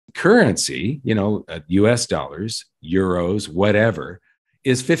currency, US dollars, euros, whatever,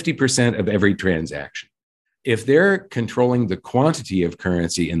 is 50% of every transaction. If they're controlling the quantity of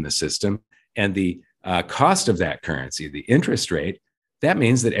currency in the system and the cost of that currency, the interest rate, that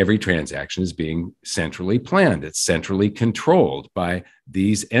means that every transaction is being centrally planned. It's centrally controlled by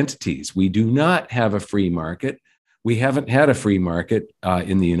these entities. We do not have a free market. We haven't had a free market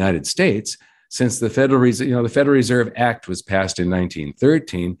in the United States since the Federal Reserve, the Federal Reserve Act was passed in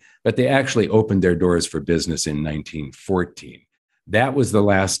 1913, but they actually opened their doors for business in 1914. That was the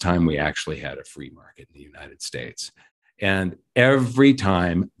last time we actually had a free market in the United States. And every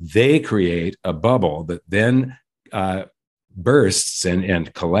time they create a bubble that then bursts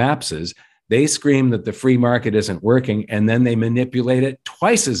and collapses, they scream that the free market isn't working, and then they manipulate it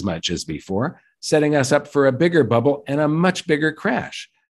twice as much as before, setting us up for a bigger bubble and a much bigger crash.